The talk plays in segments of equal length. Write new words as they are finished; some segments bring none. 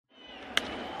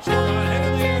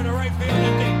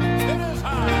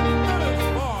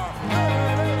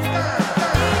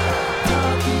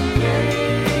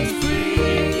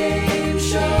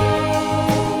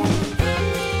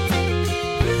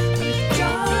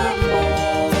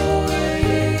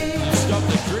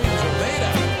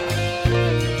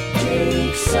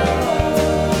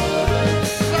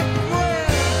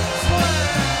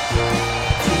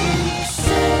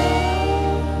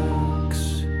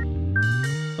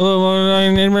It's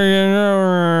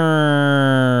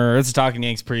a Talking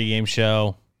Yanks pregame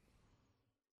show.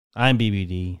 I'm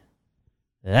BBD.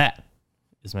 That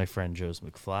is my friend Joe's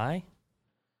McFly.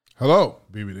 Hello,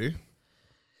 BBD.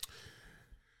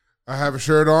 I have a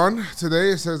shirt on today.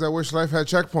 It says, I wish life had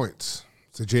checkpoints.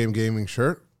 It's a JM Gaming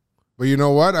shirt. But you know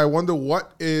what? I wonder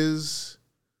what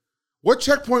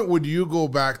checkpoint would you go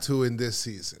back to in this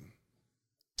season?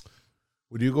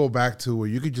 Would you go back to where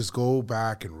you could just go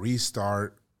back and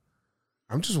restart?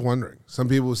 I'm just wondering. Some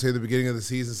people say the beginning of the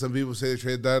season. Some people say the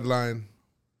trade deadline.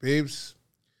 Babes,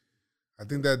 I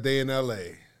think that day in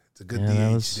L.A., it's a good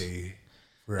DH day.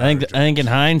 I think in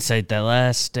hindsight, that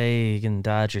last day in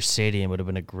Dodger Stadium would have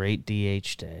been a great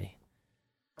DH day.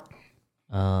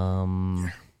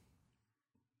 I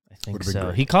think so.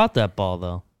 Great. He caught that ball,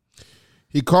 though.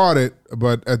 He caught it,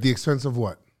 but at the expense of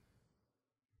what?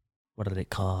 What did it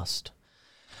cost?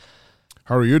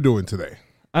 How are you doing today?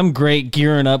 I'm great,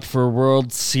 gearing up for a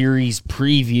World Series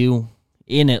preview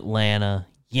in Atlanta.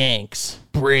 Yanks,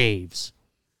 Braves,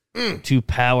 two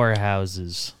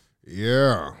powerhouses.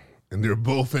 Yeah, and they're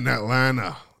both in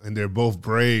Atlanta, and they're both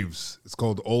Braves. It's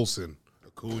called Olsen,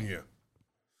 Acuna.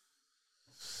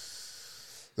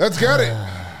 Let's get it.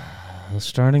 The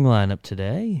starting lineup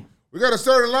today. We got a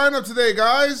starting lineup today,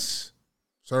 guys.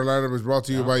 Starting lineup is brought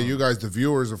to you by you guys, the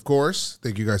viewers, of course.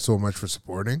 Thank you guys so much for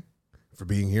supporting, for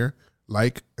being here.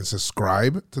 Like and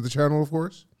subscribe to the channel, of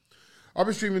course. I'll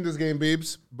be streaming this game,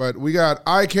 babes. But we got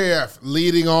IKF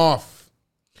leading off.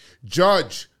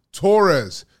 Judge,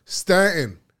 Torres,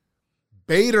 Stanton,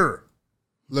 Bader,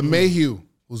 LeMahieu,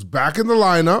 who's back in the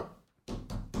lineup.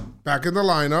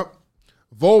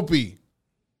 Volpe.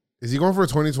 Is he going for a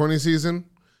 2020 season?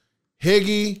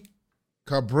 Higgy,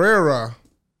 Cabrera,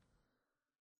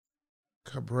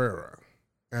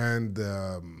 and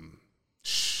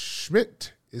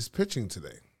Schmidt is pitching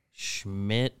today.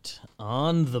 Schmidt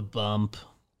on the bump.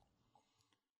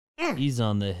 He's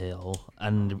on the hill,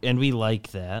 and we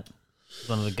like that.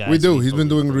 One of the guys we do. He's been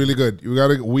doing really good.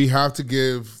 We have to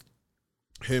give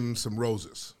him some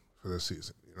roses for this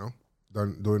season. You know,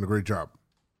 doing a great job.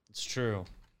 It's true.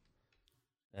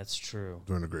 That's true.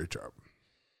 Doing a great job.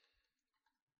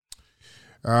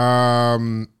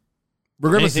 We're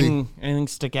gonna see. Anything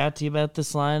stick out to you about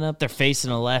this lineup? They're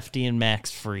facing a lefty and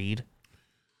Max Fried.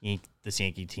 This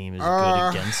Yankee team is good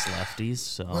against lefties.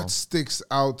 So what sticks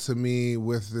out to me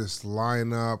with this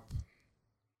lineup?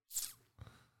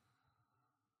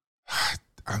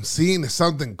 I'm seeing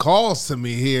something calls to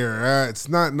me here. It's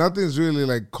not nothing's really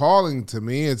like calling to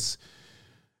me. It's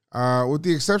with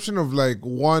the exception of like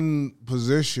one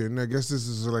position. I guess this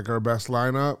is like our best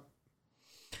lineup.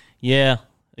 Yeah,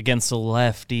 against the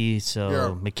lefty.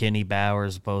 So McKinney,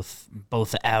 Bowers,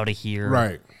 both out of here.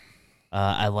 Right.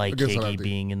 I like Higgy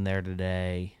being in there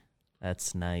today.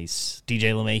 That's nice.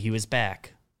 DJ LeMahieu is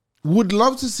back. Would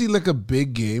love to see like a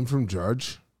big game from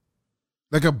Judge.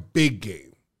 Like a big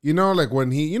game. You know, like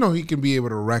when he can be able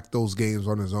to wreck those games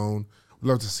on his own. Would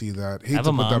love to see that. Hate Have to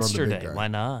a put monster that on the big day. Guy. Why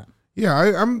not? Yeah,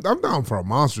 I'm down for a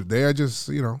monster day. I just,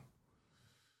 on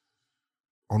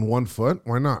one foot,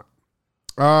 why not?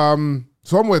 So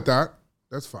I'm with that.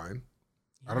 That's fine.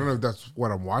 I don't know if that's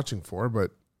what I'm watching for,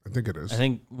 but I think it is. I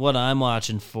think what I'm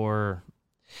watching for,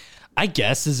 I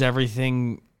guess, is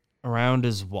everything around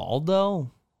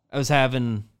Oswaldo. I was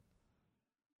having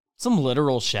some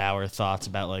literal shower thoughts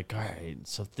about like, all right,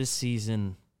 so this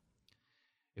season,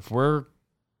 if we're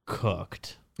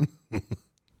cooked,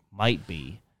 might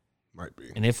be.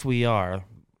 And if we are,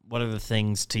 what are the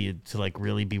things to like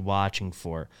really be watching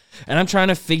for? And I'm trying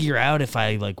to figure out if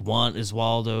I like want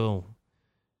Oswaldo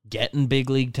getting big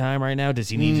league time right now. Does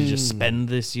he need to just spend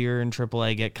this year in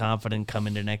AAA, get confident, come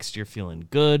into next year feeling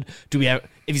good? Do we have,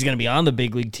 if he's going to be on the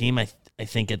big league team, I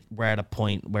think we're at a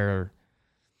point where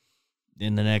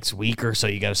in the next week or so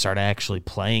you got to start actually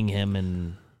playing him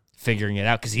and figuring it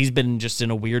out, because he's been just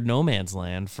in a weird no man's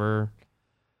land for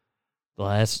the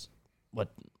last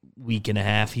week and a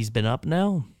half. He's been up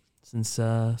now since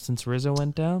Rizzo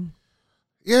went down.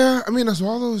 Yeah, I mean,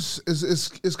 Oswaldo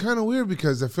is kind of weird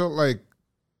because I felt like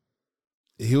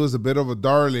he was a bit of a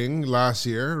darling last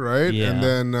year, right? Yeah.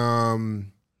 And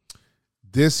then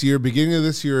this year, beginning of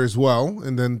this year as well,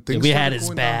 and then things we had his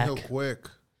back quick.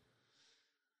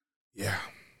 Yeah.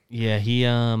 Yeah, he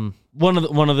one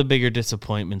of the bigger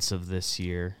disappointments of this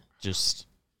year. Just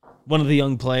one of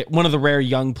the rare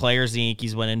young players the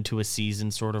Yankees went into a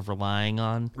season sort of relying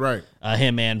on. Right.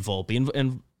 Him and Volpe.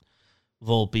 And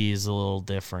Volpe is a little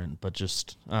different, but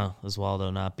just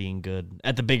Oswaldo not being good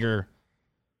at the bigger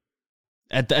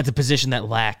at the position that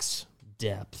lacks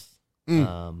depth.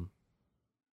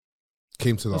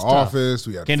 Came to the That's tough. office.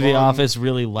 We had Came to fun. the office,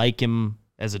 really like him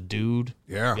as a dude.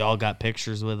 Yeah. We all got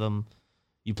pictures with him.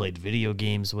 You played video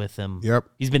games with him. Yep.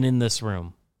 He's been in this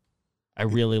room. I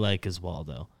really like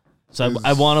Oswaldo. So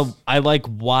I like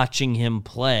watching him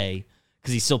play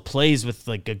because he still plays with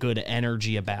like a good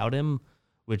energy about him,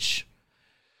 which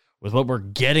with what we're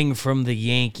getting from the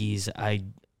Yankees, I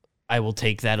will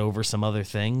take that over some other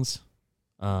things.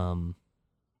 Yeah,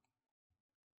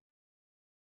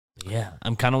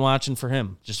 I'm kind of watching for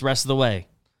him. Just rest of the way.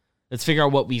 Let's figure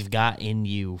out what we've got in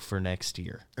you for next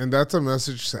year. And that's a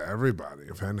message to everybody,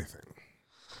 if anything.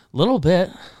 Little bit.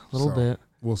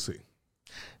 We'll see.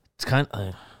 It's kind of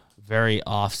a very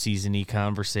off-season-y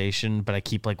conversation, but I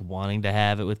keep like wanting to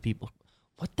have it with people.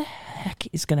 What the heck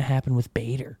is going to happen with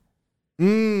Bader?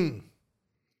 I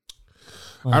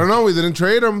don't know. We didn't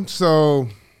trade him, so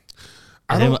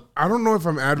I don't know if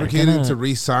I'm advocating to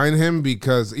re-sign him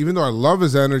because even though I love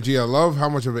his energy, I love how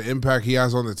much of an impact he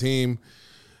has on the team,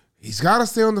 he's got to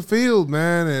stay on the field,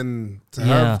 man. And to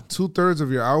have 2/3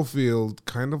 of your outfield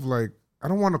kind of like, I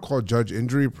don't want to call Judge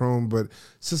injury prone, but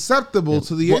susceptible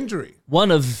to the injury. One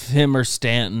of him or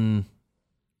Stanton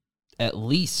at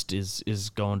least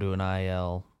is going to an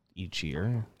IL each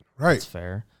year. Right. That's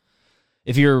fair.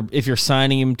 If you're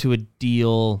signing him to a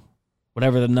deal,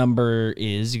 whatever the number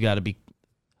is, you got to be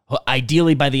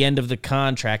ideally by the end of the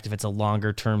contract. If it's a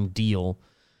longer term deal,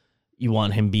 you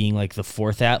want him being like the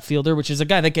fourth outfielder, which is a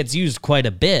guy that gets used quite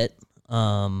a bit.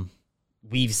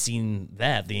 We've seen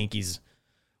that the Yankees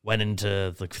went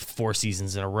into like 4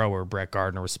 seasons in a row where Brett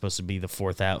Gardner was supposed to be the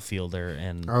fourth outfielder,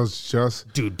 and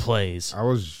dude plays. I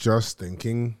was just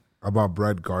thinking about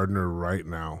Brett Gardner right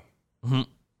now. Mm-hmm.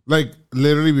 Like,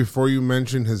 literally before you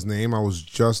mentioned his name, I was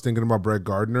just thinking about Brett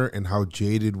Gardner and how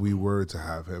jaded we were to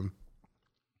have him.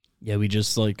 Yeah, we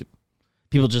just, like,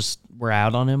 people just were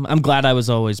out on him. I'm glad I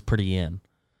was always pretty in.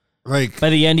 Like,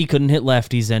 by the end, he couldn't hit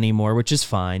lefties anymore, which is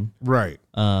fine. Right.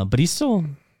 But he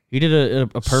did a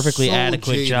perfectly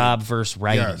adequate jaded job versus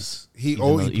righties. Yes. He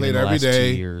played every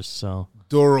day. 2 years, so.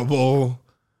 Durable.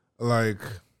 Like,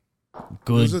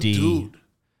 good D. Dude.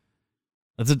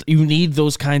 You need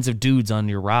those kinds of dudes on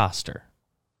your roster.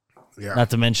 Yeah.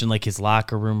 Not to mention like his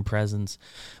locker room presence.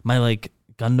 My like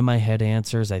gun to my head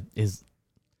answers is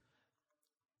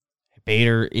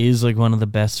Bader is like one of the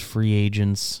best free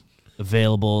agents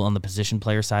available on the position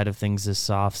player side of things this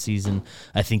offseason.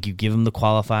 I think you give him the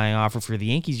qualifying offer for the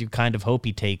Yankees, you kind of hope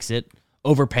he takes it,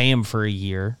 overpay him for a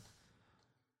year.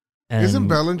 Isn't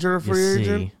Bellinger a free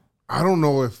agent? I don't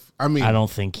know if I don't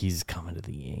think he's coming to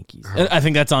the Yankees. I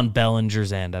think that's on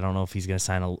Bellinger's end. I don't know if he's going to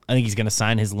sign I think he's going to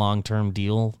sign his long-term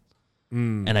deal,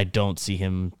 and I don't see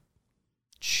him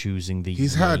choosing the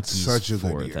Yankees had such a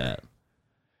for good year. that.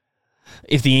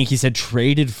 If the Yankees had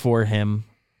traded for him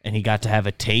and he got to have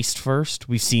a taste first,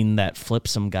 we've seen that flip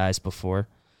some guys before.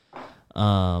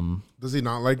 Does he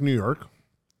not like New York?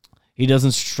 He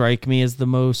doesn't strike me as the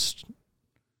most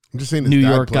I'm just saying his New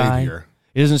dad York played guy. Here.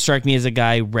 It doesn't strike me as a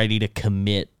guy ready to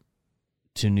commit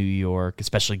to New York,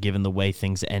 especially given the way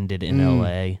things ended in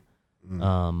LA.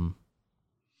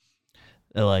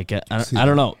 Like I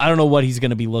don't know. I don't know what he's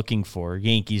going to be looking for.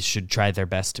 Yankees should try their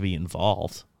best to be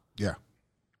involved. Yeah.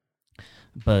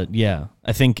 But yeah,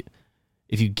 I think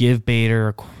if you give Bader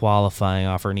a qualifying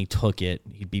offer and he took it,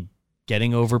 he'd be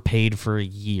getting overpaid for a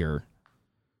year.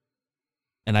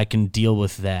 And I can deal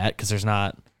with that because there's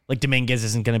not like Dominguez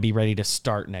isn't going to be ready to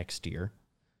start next year.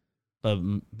 But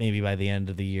maybe by the end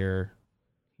of the year,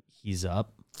 he's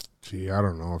up. Gee, I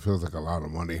don't know. It feels like a lot of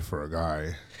money for a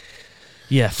guy.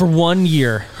 Yeah, for 1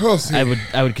 year, We'll see.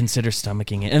 I would consider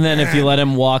stomaching it. And then if you let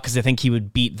him walk, because I think he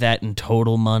would beat that in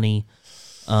total money.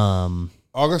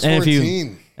 August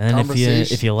 14. And then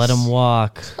if you let him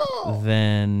walk,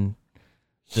 then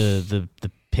the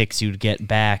picks you'd get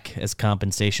back as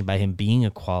compensation by him being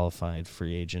a qualified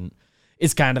free agent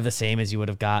is kind of the same as you would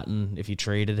have gotten if you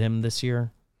traded him this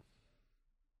year.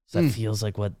 So that feels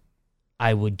like what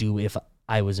I would do if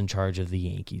I was in charge of the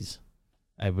Yankees.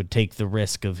 I would take the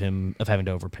risk of having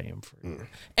to overpay him for a year.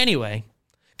 Anyway,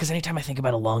 because anytime I think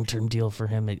about a long-term deal for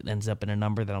him, it ends up in a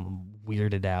number that I'm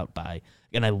weirded out by.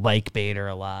 And I like Bader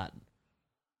a lot.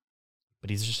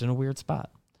 But he's just in a weird spot.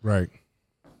 Right.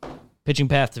 Pitching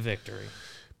path to victory.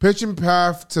 Pitching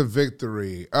path to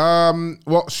victory.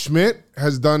 Well, Schmidt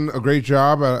has done a great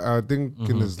job. I think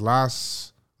in his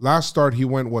last start, he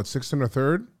went, 6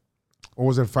 1/3? Or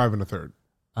was it 5 1/3?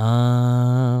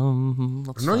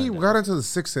 Let's No, he find out. got into the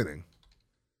 6th inning.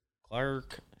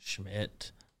 Clark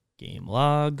Schmidt game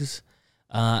logs.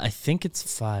 I think it's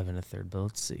 5 1/3, but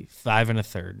let's see. 5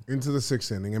 1/3. Into the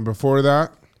 6th inning. And before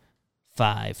that?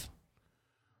 5.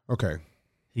 Okay.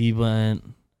 He went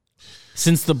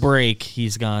Since the break,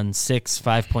 he's gone 6,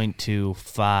 5.2,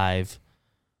 5,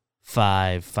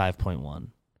 5.1.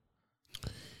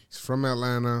 He's from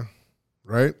Atlanta,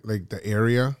 right? Like the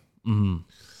area. Mm-hmm.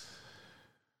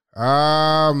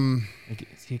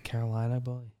 Is he a Carolina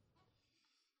boy?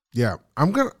 Yeah,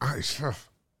 I'm gonna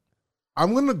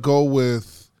go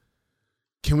with.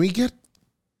 Can we get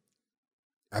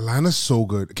Atlanta's so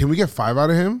good? Can we get 5 out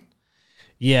of him?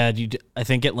 Yeah, I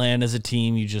think Atlanta's a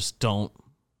team you just don't.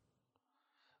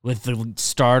 With the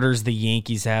starters the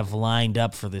Yankees have lined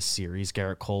up for this series,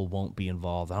 Garrett Cole won't be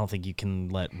involved. I don't think you can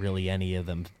let really any of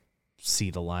them see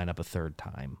the lineup a third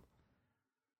time.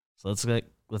 So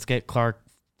let's get Clark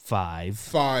 5.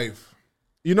 5.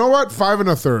 You know what? 5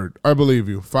 1/3. I believe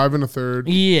you. 5 1/3.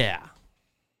 Yeah.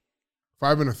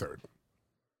 5 1/3.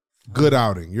 Good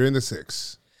outing. You're in the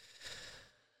 6.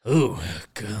 Ooh,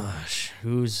 gosh.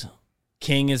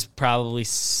 King is probably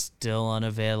still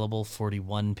unavailable.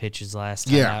 41 pitches last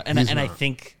time out. And I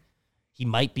think he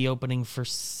might be opening for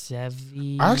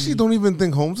Sevy. I actually don't even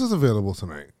think Holmes is available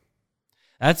tonight.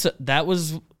 That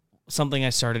was something I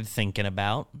started thinking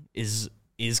about. Is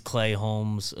Clay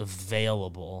Holmes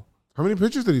available? How many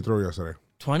pitches did he throw yesterday?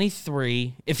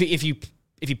 23. If you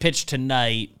pitch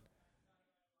tonight,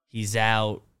 he's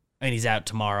out. I mean, he's out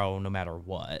tomorrow no matter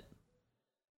what.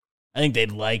 I think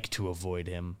they'd like to avoid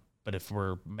him, but if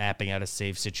we're mapping out a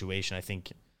safe situation, I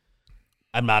think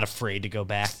I'm not afraid to go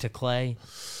back to Clay.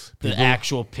 The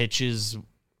actual pitches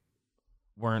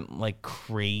weren't like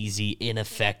crazy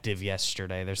ineffective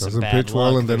yesterday. There's some bad pitch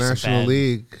luck. well in the National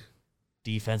League.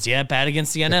 Defense, yeah, bad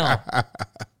against the NL.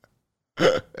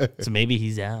 So maybe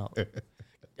he's out.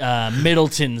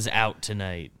 Middleton's out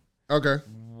tonight. Okay.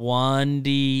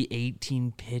 Wandy,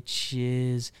 18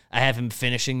 pitches. I have him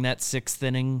finishing that 6th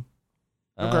inning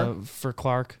for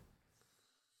Clark.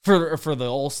 For the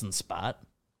Olsen spot.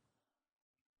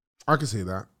 I can see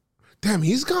that. Damn,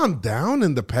 he's gone down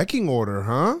in the pecking order,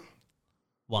 huh?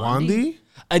 Wandy?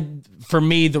 For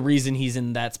me, the reason he's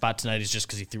in that spot tonight is just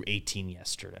because he threw 18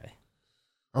 yesterday.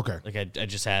 Okay. Like I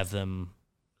just have them,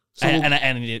 I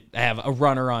have a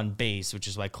runner on base, which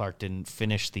is why Clark didn't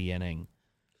finish the inning.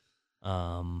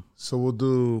 So we'll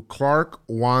do Clark,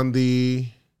 Wandy.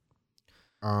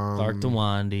 Clark to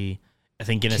Wandy. I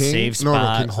think in a safe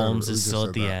spot, Holmes is still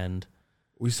at the end.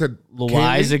 We said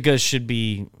Loizaga should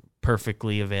be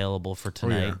perfectly available for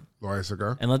tonight. Oh, yeah.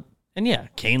 Loizaga. And yeah,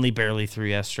 Canely barely threw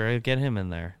yesterday. Get him in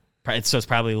there. So it's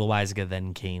probably Loizaga,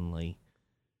 then Canely,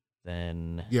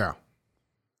 then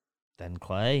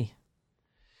Clay.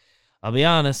 I'll be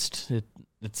honest,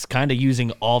 it's kind of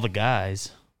using all the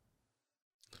guys.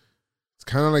 It's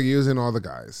kind of like using all the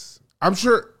guys. I'm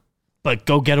sure. But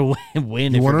go get a win if you're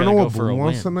going to go for a win. You want to know what Boo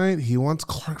wants tonight? He wants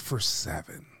Clark for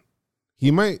 7. He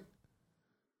might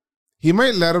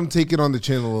let him take it on the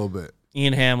chin a little bit.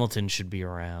 Ian Hamilton should be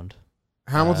around.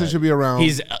 Hamilton should be around.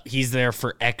 He's there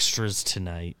for extras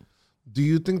tonight. Do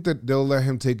you think that they'll let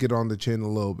him take it on the chin a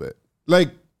little bit?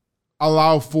 Like,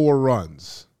 allow 4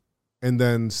 runs and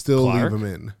then still leave him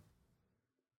in.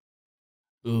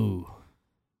 Ooh.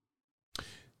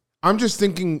 I'm just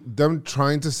thinking them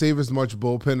trying to save as much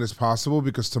bullpen as possible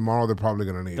because tomorrow they're probably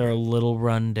going to need it. They're a little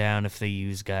run down if they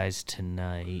use guys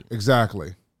tonight.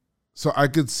 Exactly. So I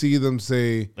could see them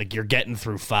say... Like, you're getting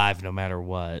through 5 no matter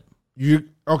what.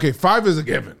 5 is a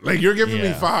given. Like, you're giving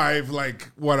me 5,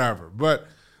 like, whatever. But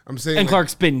I'm saying... And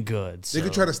Clark's been good. They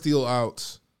could try to steal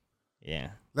outs. Yeah.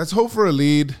 Let's hope for a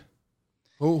lead.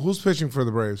 Who's pitching for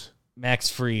the Braves? Max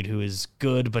Fried, who is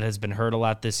good but has been hurt a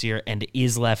lot this year and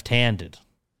is left-handed.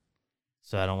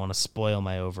 So I don't want to spoil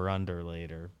my over-under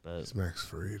later. But it's Max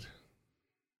Fried.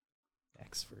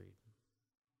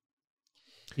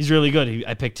 He's really good.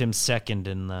 I picked him second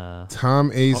in the...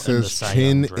 Tom A says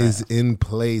Chin is in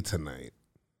play tonight.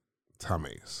 Tom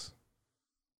Ace.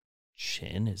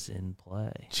 Chin is in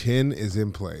play. Chin is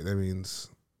in play. That means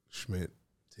Schmidt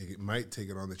might take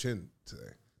it on the chin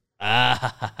today.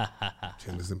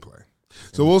 Chin is in play.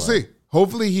 So we'll see.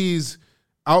 Hopefully he's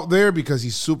out there because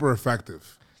he's super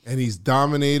effective. And he's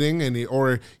dominating, and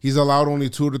he's allowed only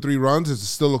 2 to 3 runs. It's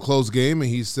still a close game,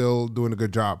 and he's still doing a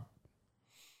good job.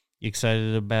 You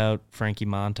excited about Frankie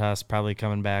Montas probably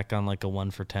coming back on like a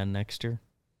 1 for 10 next year?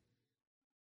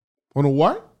 On a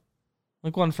what?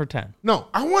 Like 1 for 10. No,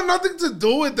 I want nothing to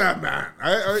do with that,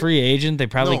 man. Free agent, they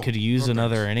probably could use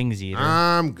another innings eater.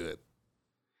 I'm good.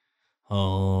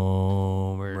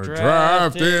 Homer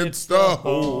draft. It's the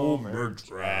Homer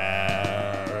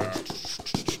draft.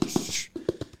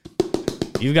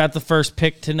 You got the first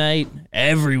pick tonight.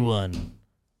 Everyone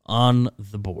on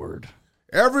the board.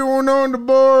 Everyone on the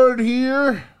board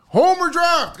here. Homer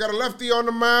draft. Got a lefty on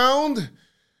the mound.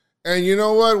 And you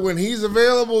know what? When he's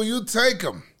available, you take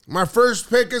him. My first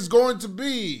pick is going to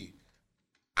be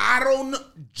Aaron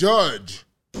Judge.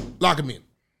 Lock him in.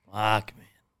 Lock me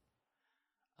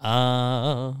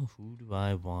in. Who do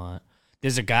I want?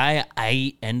 There's a guy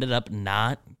I ended up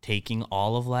not taking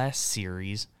all of last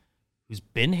series who's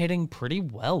been hitting pretty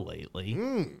well lately.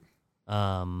 Who's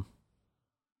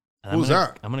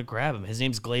that? I'm gonna grab him. His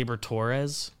name's Gleyber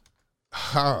Torres.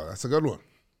 Oh, that's a good one.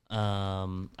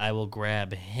 I will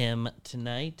grab him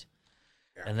tonight.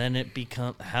 Yeah. And then it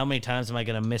becomes, how many times am I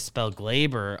gonna misspell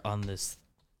Gleyber on this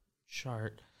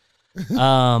chart?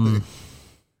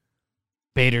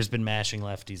 Bader's been mashing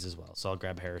lefties as well, so I'll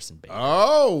grab Harrison Bader.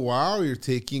 Oh, wow. You're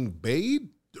taking Bader.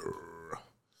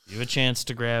 You have a chance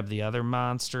to grab the other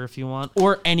monster if you want,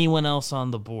 or anyone else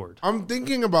on the board. I'm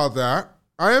thinking about that.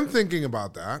 I am thinking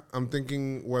about that. I'm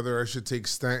thinking whether I should take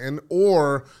Stanton,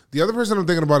 or the other person I'm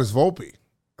thinking about is Volpe.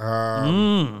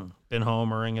 Been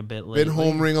homering a bit lately. Been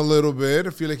homering a little bit. I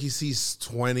feel like he sees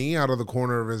 20 out of the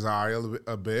corner of his eye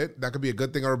a bit. That could be a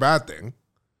good thing or a bad thing.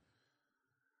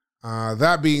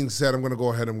 That being said, I'm going to go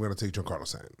ahead and I'm going to take Giancarlo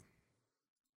Stanton.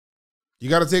 You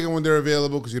got to take them when they're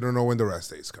available because you don't know when the rest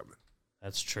day is coming.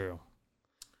 That's true.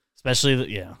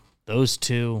 Especially, those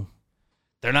two.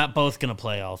 They're not both going to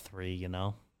play all three, you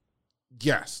know?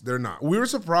 Yes, they're not. We were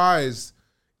surprised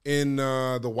in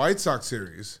the White Sox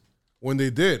series when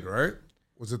they did, right?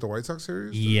 Was it the White Sox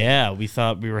series? Yeah, we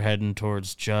thought we were heading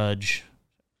towards Judge.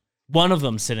 One of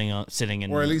them sitting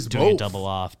and or at least doing both. A double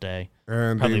off day.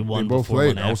 And probably they one both before,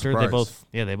 played. one after. They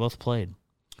both played.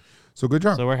 So good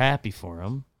job. So we're happy for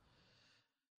them.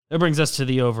 That brings us to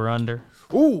the over-under.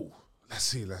 Ooh, let's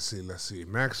see.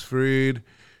 Max Fried,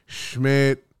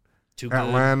 Schmidt,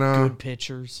 Atlanta. Good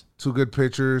pitchers. Two good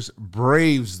pitchers.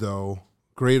 Braves, though.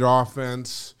 Great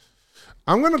offense.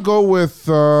 I'm going to go with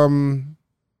 9.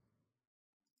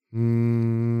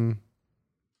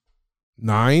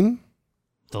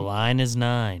 The line is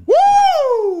 9.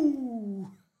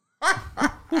 Woo!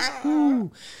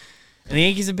 And the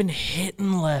Yankees have been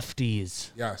hitting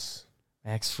lefties. Yes.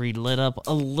 Max Fried lit up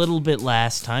a little bit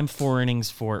last time. 4 innings,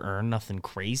 4 earned. Nothing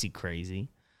crazy.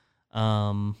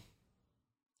 But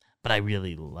I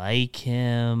really like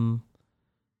him.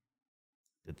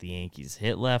 Did the Yankees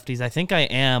hit lefties? I think I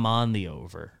am on the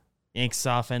over. Yankees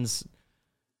offense,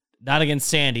 not against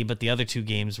Sandy, but the other 2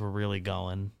 games were really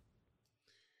going.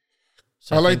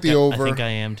 So I like the over. I think I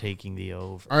am taking the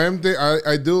over. I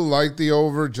do like the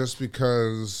over just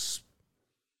because.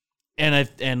 And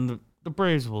the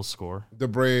Braves will score. The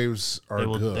Braves are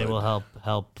good. They will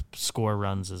help score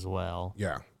runs as well.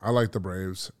 Yeah, I like the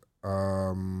Braves.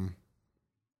 Also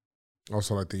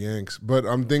like the Yanks. But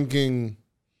I'm thinking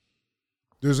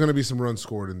there's going to be some runs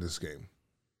scored in this game.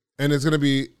 And it's going to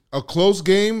be a close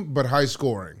game, but high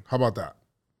scoring. How about that?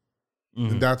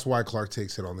 Mm-hmm. And that's why Clark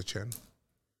takes it on the chin.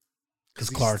 Because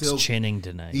Clark's chinning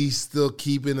tonight. He's still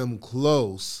keeping them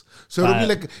close. So it'll be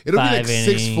like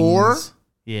 6-4.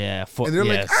 Yeah. And they're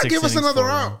like, give us another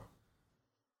out.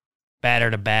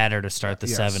 Batter to start the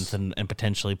 7th and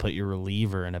potentially put your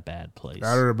reliever in a bad place.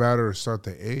 Batter to start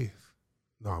the 8th.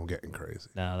 No, I'm getting crazy.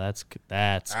 No, that's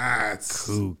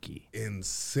kooky.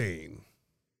 Insane.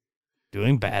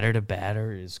 Doing batter to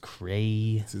batter is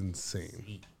crazy. It's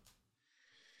insane.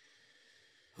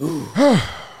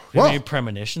 Well, any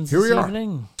premonitions this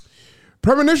evening?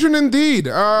 Premonition indeed.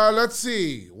 Let's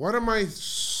see. What am I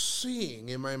seeing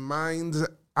in my mind's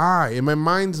eye? In my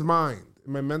mind's mind.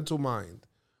 In my mental mind.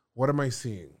 What am I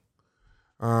seeing?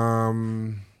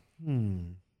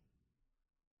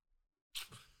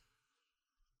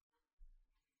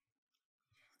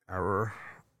 Error.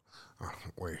 Oh,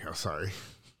 wait, I'm sorry.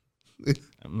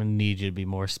 I'm going to need you to be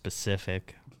more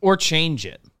specific. Or change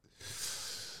it.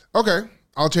 Okay.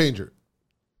 I'll change it.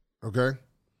 Okay.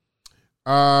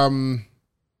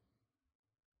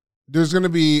 There's going to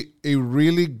be a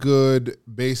really good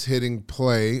base hitting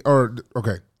play.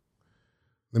 Okay.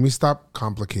 Let me stop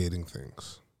complicating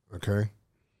things. Okay.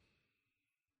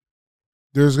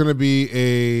 There's going to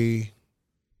be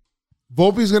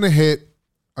Volpe's going to hit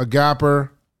a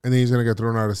gapper, and then he's going to get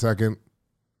thrown out a second.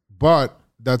 But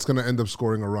that's going to end up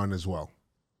scoring a run as well.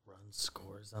 Run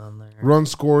scores on there. Run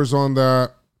scores on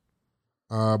that.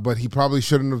 But he probably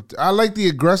shouldn't have. I like the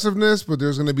aggressiveness, but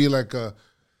there's going to be like a.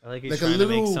 I like he's trying to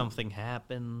make something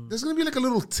happen. There's going to be like a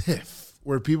little tiff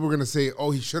where people are going to say,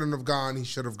 oh, he shouldn't have gone. He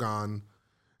should have gone.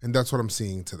 And that's what I'm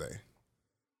seeing today.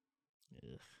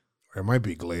 Ugh. Or it might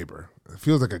be Gleyber. It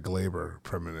feels like a Gleyber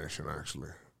premonition, actually.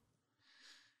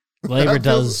 Gleyber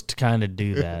does kind of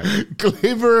do that.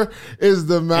 Gleyber is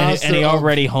the master. And he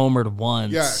already homered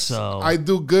once. Yes. So I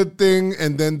do good thing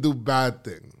and then do bad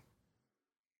thing.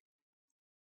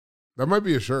 That might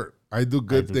be a shirt. I do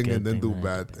good do thing good and then do thing,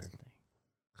 bad thing.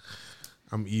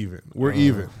 I'm even. We're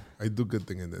even. I do good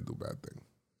thing and then do bad thing.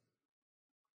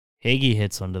 Higgy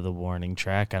hits onto the warning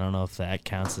track. I don't know if that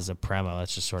counts as a premo.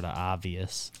 That's just sort of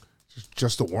obvious.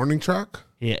 Just a warning track?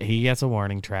 Yeah, he gets a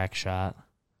warning track shot.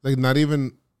 Like not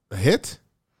even a hit?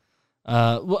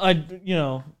 Well,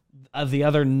 the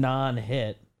other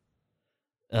non-hit.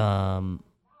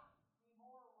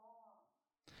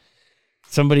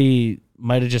 Somebody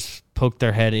might have just poked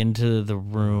their head into the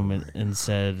room and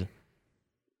said,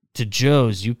 to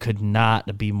Joe's, you could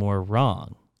not be more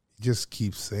wrong. He just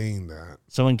keeps saying that.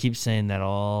 Someone keeps saying that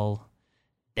all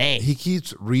day. He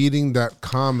keeps reading that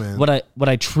comment. What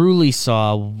I truly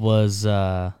saw was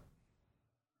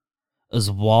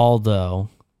Oswaldo,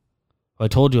 who I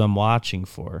told you I'm watching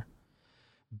for.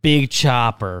 Big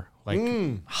chopper,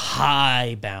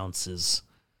 high bounces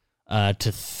to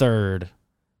third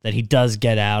that he does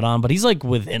get out on, but he's like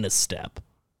within a step.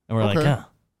 And we're like,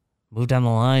 move down the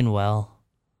line well.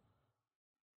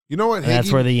 You know what?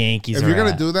 That's where the Yankees if are you're going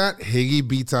to at. do that, Higgy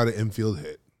beats out an infield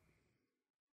hit.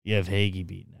 You have Hagee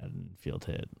beating out an infield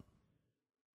hit.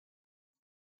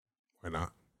 Why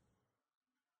not?